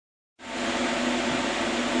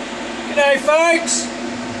G'day folks.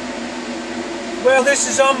 Well, this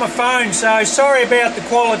is on my phone, so sorry about the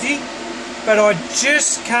quality, but I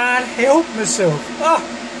just can't help myself.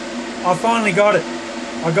 I finally got it.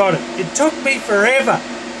 I got it. It took me forever.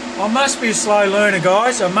 I must be a slow learner,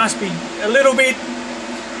 guys. I must be a little bit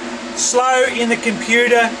slow in the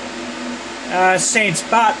computer sense,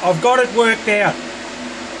 but I've got it worked out.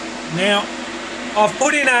 Now, I've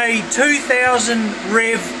put in a 2000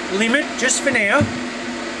 rev limit just for now,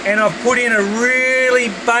 and I've put in a really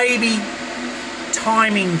baby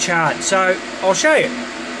timing chart. So I'll show you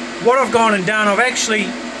what I've gone and done. I've actually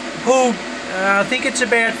pulled, I think it's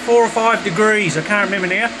about 4 or 5 degrees, I can't remember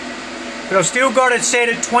now, but I've still got it set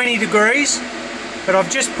at 20 degrees, but I've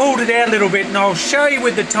just pulled it out a little bit, and I'll show you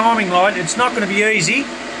with the timing light. It's not going to be easy,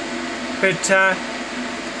 but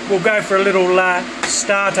we'll go for a little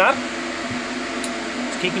start up.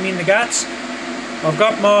 Let's kick him in the guts. I've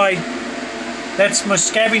got that's my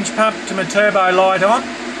scavenge pump to my turbo light on,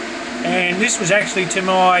 and this was actually to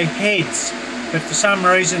my heads, but for some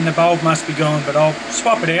reason the bulb must be gone, but I'll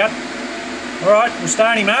swap it out. Alright, we'll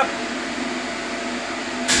start him up.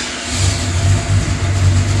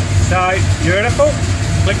 So, beautiful.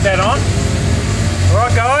 Click that on.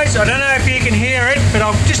 Alright guys, I don't know if you can hear it, but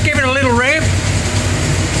I'll just give it a little rev.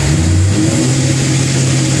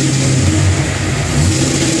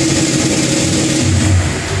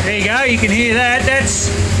 There you go, you can hear that. That's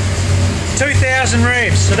 2000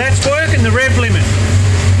 revs, so that's working the rev limit.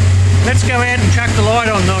 Let's go out and chuck the light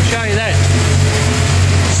on and I'll show you that.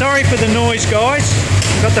 Sorry for the noise, guys.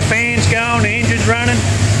 We've got the fans going, the engine's running.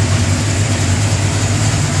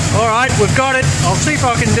 Alright, we've got it. I'll see if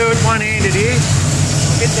I can do it one-handed here.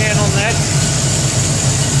 I'll get down on that.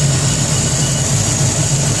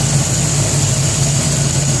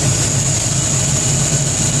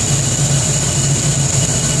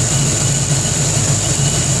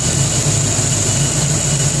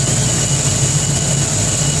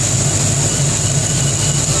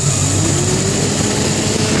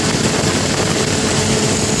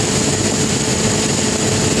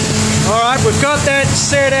 Alright, we've got that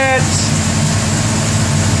set at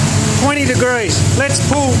 20 degrees. Let's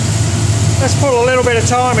pull a little bit of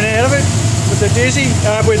timing out of it with the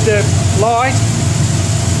with the light.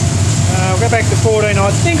 I'll go back to 14.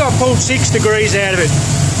 I think I pulled 6 degrees out of it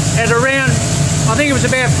at around, I think it was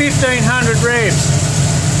about 1500 revs.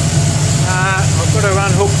 I've got to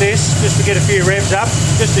unhook this just to get a few revs up,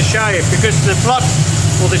 just to show you, because the plot,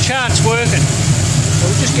 or the chart's working.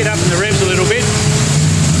 So we'll just get up in the revs a little bit.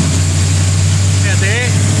 Out there.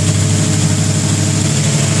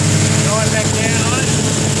 Going back down on it.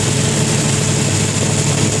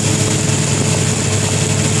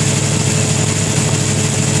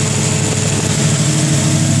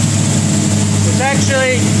 It's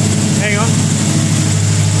actually, hang on.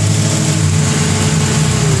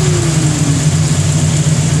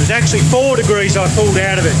 There's actually 4 degrees I pulled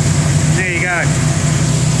out of it. There you go.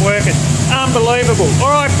 Working. Unbelievable.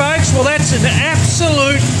 Alright folks, well that's an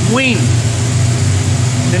absolute win.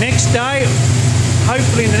 The next day,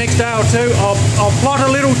 hopefully in the next day or two, I'll plot a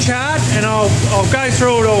little chart and I'll go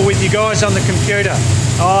through it all with you guys on the computer.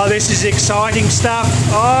 Oh, this is exciting stuff.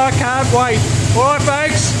 Oh, I can't wait. All right,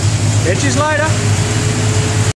 folks. Catch you later.